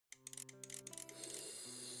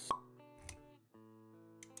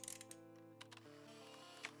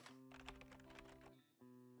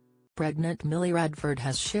pregnant Millie Radford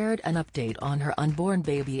has shared an update on her unborn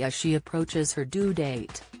baby as she approaches her due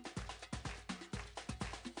date.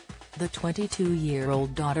 The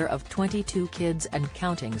 22-year-old daughter of 22 kids and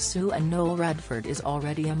counting, Sue and Noel Radford, is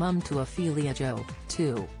already a mum to Ophelia Jo,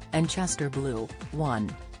 2, and Chester Blue,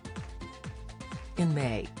 1. In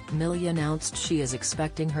May, Millie announced she is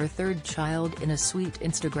expecting her third child in a sweet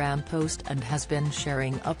Instagram post and has been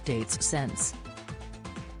sharing updates since.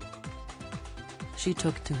 She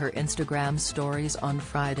took to her Instagram stories on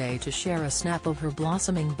Friday to share a snap of her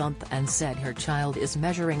blossoming bump and said her child is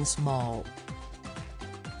measuring small.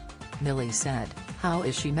 Millie said, "How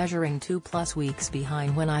is she measuring 2+ weeks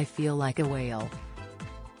behind when I feel like a whale?"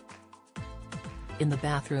 In the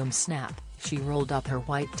bathroom snap, she rolled up her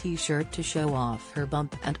white t-shirt to show off her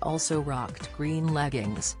bump and also rocked green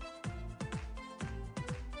leggings.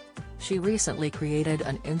 She recently created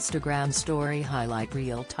an Instagram story highlight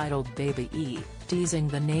reel titled Baby E, teasing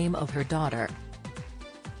the name of her daughter.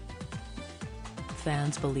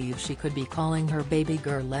 Fans believe she could be calling her baby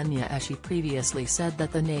girl Enya, as she previously said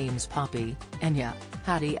that the names Poppy, Enya,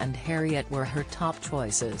 Hattie and Harriet were her top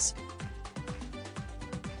choices.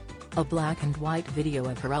 A black and white video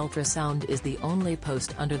of her ultrasound is the only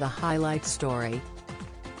post under the highlight story.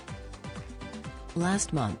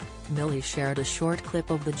 Last month, Millie shared a short clip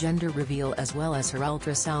of the gender reveal as well as her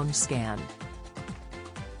ultrasound scan.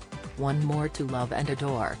 One more to love and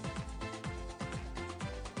adore.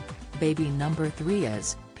 Baby number 3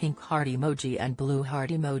 is, pink heart emoji and blue heart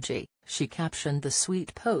emoji, she captioned the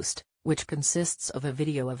sweet post, which consists of a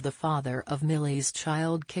video of the father of Millie's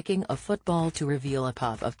child kicking a football to reveal a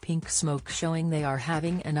puff of pink smoke showing they are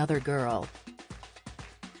having another girl.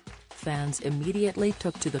 Fans immediately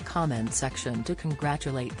took to the comment section to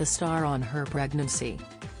congratulate the star on her pregnancy.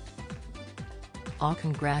 "Aw,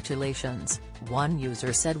 congratulations," one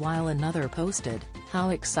user said, while another posted, "How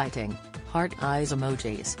exciting, heart eyes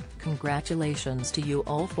emojis, congratulations to you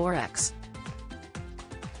all 4x.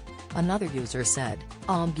 Another user said,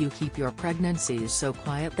 "You keep your pregnancies so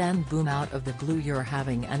quiet, then boom, out of the blue you're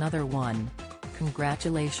having another one.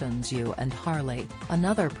 Congratulations you and Harley,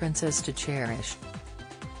 another princess to cherish.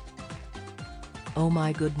 Oh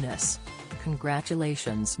my goodness.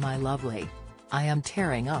 Congratulations my lovely. I am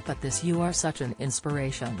tearing up at this, you are such an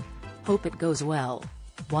inspiration. Hope it goes well,"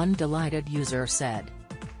 one delighted user said.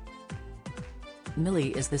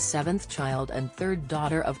 Millie is the 7th child and third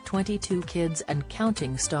daughter of 22 kids and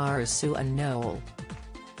counting stars Sue and Noel.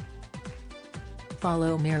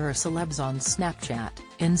 Follow Mirror Celebs on Snapchat,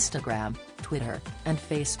 Instagram, Twitter, and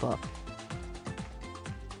Facebook.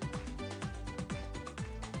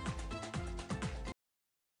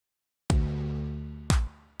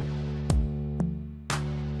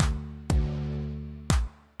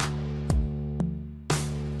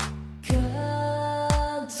 Good.